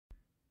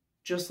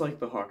Just like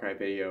the Hawkeye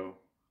video,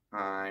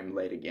 I'm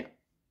late again.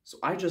 So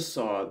I just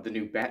saw the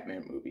new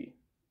Batman movie,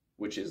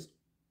 which is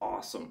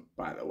awesome,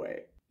 by the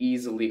way.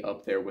 Easily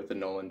up there with the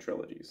Nolan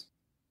trilogies.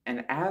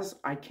 And as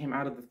I came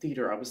out of the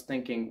theater, I was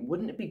thinking,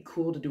 wouldn't it be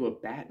cool to do a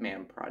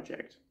Batman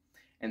project?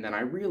 And then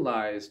I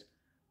realized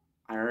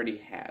I already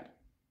had.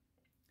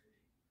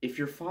 If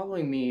you're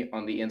following me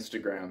on the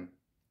Instagram,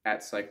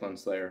 at Cyclone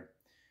Slayer,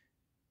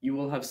 you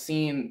will have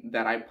seen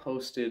that I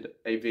posted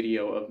a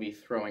video of me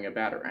throwing a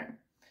Batarang.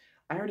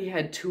 I already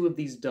had 2 of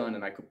these done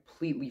and I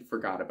completely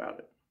forgot about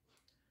it.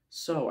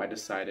 So I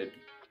decided,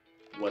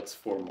 what's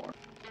 4 more?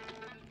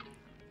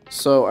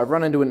 So I've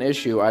run into an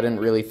issue I didn't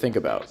really think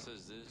about.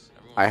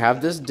 I have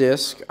this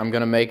disc, I'm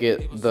gonna make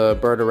it the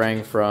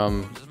Batarang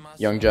from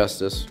Young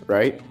Justice,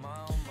 right?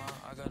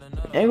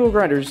 Angle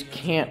grinders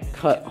can't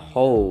cut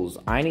holes.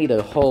 I need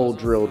a hole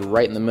drilled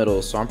right in the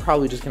middle, so I'm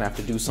probably just gonna have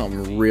to do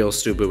something real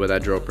stupid with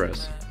that drill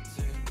press.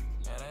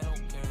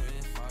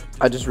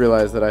 I just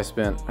realized that I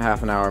spent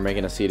half an hour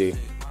making a CD.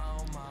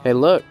 Hey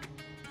look,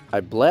 I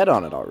bled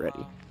on it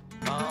already.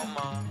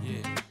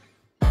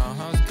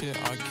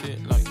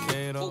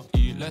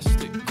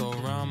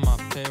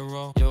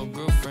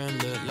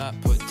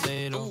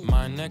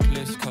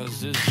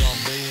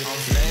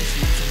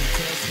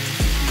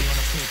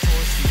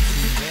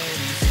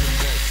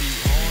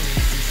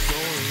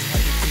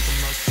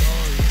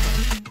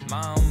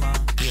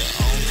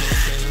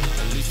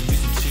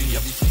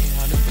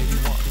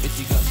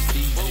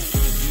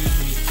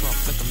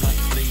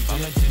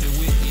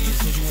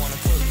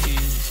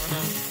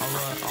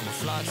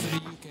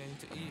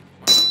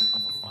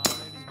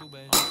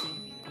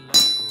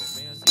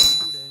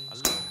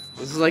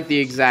 This is like the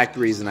exact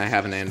reason I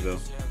have an anvil.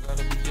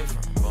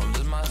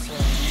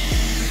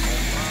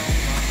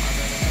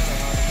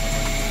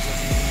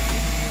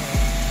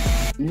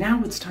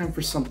 Now it's time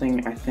for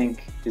something I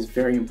think is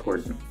very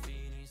important.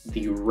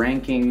 The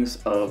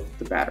rankings of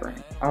the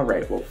Batarang.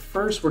 Alright, well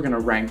first we're going to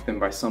rank them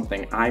by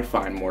something I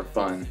find more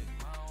fun.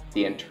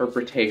 The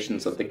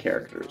interpretations of the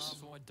characters.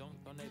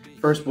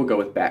 First we'll go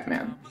with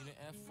Batman.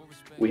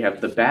 We have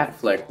the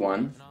Batfleck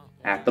one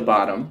at the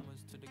bottom.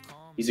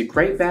 He's a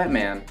great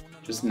Batman,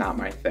 just not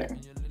my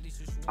thing.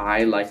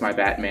 I like my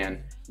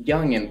Batman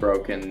young and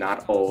broken,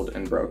 not old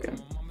and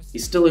broken.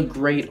 He's still a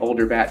great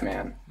older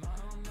Batman.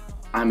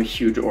 I'm a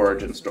huge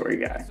origin story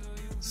guy.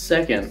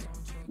 Second,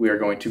 we are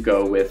going to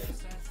go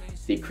with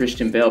the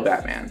Christian Bale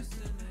Batman.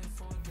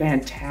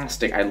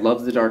 Fantastic, I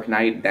love The Dark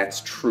Knight,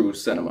 that's true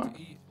cinema.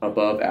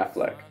 Above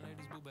Affleck.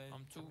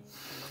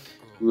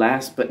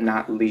 Last but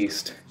not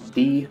least,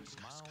 the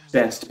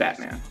best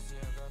Batman.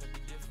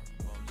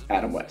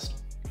 Adam West.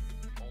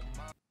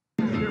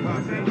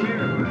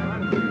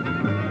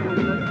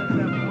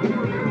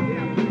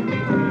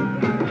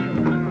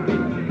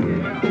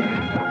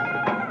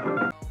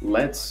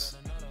 Let's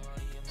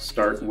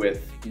start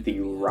with the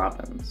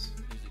Robins.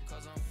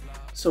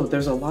 So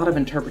there's a lot of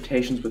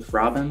interpretations with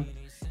Robin,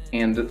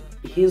 and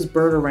his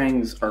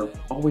Batarangs are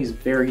always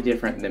very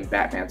different than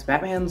Batman's.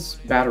 Batman's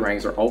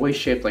Batarangs are always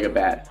shaped like a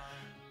bat,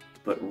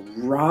 but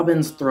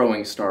Robin's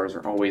throwing stars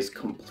are always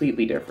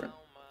completely different.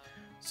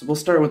 So we'll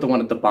start with the one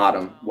at the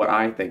bottom, what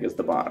I think is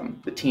the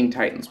bottom, the Teen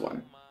Titans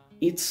one.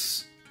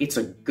 It's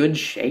a good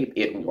shape,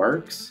 it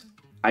works.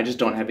 I just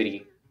don't have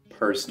any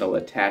personal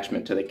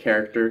attachment to the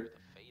character.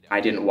 I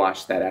didn't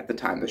watch that at the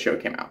time the show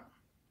came out.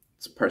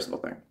 It's a personal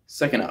thing.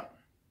 Second up,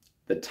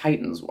 the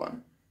Titans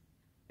one.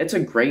 It's a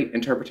great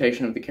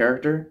interpretation of the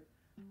character.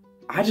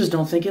 I just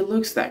don't think it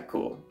looks that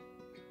cool.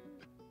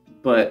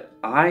 But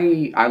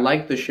I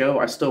like the show,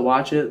 I still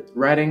watch it.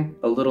 Writing,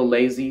 a little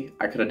lazy,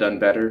 I could have done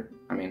better.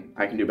 I mean,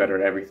 I can do better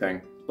at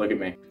everything. Look at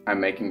me, I'm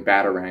making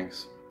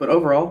Batarangs. But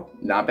overall,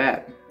 not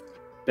bad.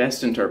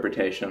 Best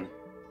interpretation,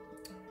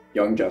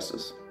 Young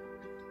Justice.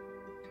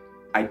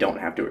 I don't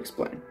have to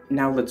explain.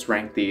 Now let's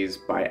rank these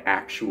by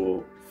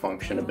actual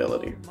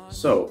functionability.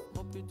 So,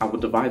 I will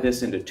divide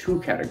this into 2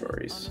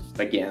 categories.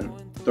 Again,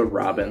 the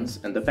Robins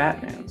and the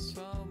Batmans.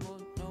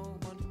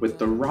 With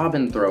the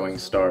Robin throwing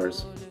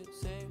stars,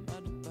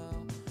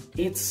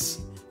 it's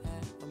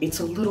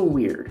a little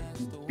weird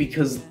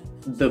because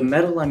the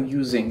metal I'm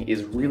using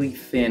is really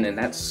thin and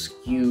that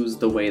skews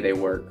the way they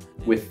work.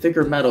 With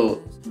thicker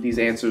metal, these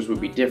answers would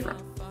be different.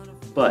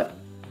 But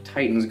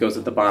Titans goes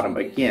at the bottom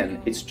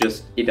again,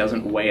 it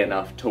doesn't weigh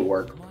enough to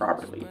work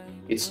properly.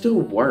 It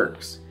still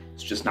works,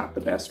 it's just not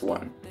the best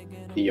one.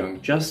 The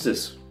Young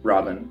Justice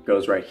Robin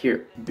goes right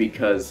here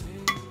because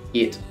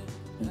it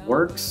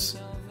works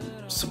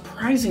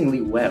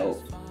surprisingly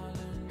well.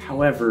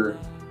 However,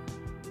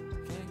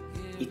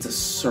 it's a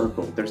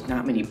circle. There's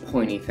not many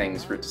pointy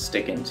things for it to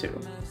stick into.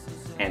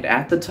 And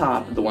at the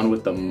top, the one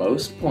with the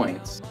most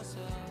points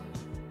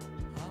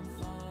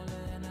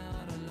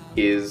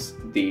is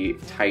the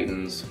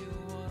Titans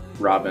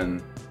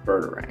Robin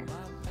Batarang.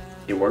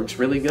 It works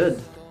really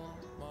good.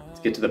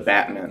 Let's get to the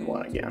Batman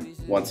one again.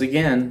 Once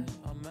again,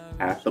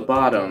 at the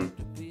bottom,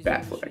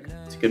 Batfleck.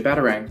 It's a good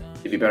Batarang.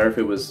 It'd be better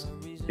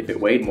if it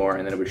weighed more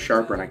and then it was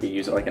sharper and I could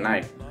use it like a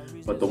knife.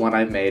 But the one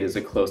I've made is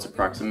a close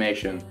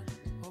approximation.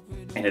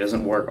 and it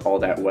doesn't work all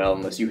that well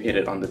unless you hit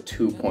it on the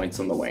 2 points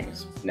on the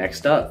wings.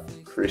 Next up,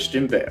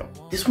 Christian Bale.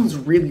 This one's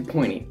really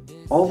pointy.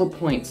 All the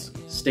points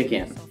stick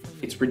in.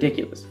 It's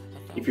ridiculous.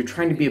 If you're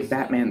trying to be a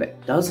Batman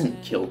that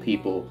doesn't kill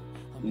people,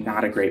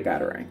 not a great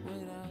Batarang.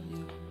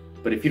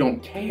 But if you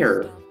don't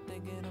care,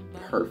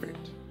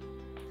 perfect.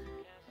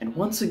 And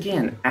once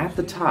again, at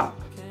the top,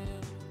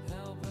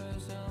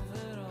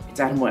 it's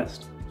Adam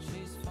West.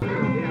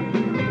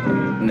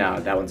 No,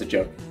 that one's a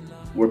joke.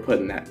 We're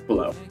putting that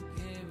below.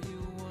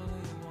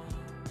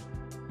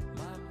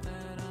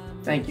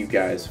 Thank you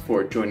guys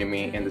for joining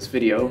me in this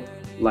video.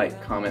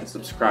 Like, comment,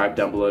 subscribe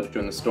down below to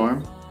join the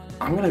storm.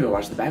 I'm gonna go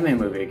watch the Batman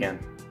movie again.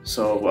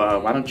 So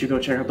why don't you go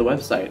check out the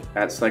website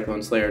at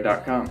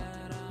cycloneslayer.com.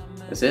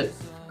 That's it.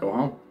 Go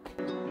home.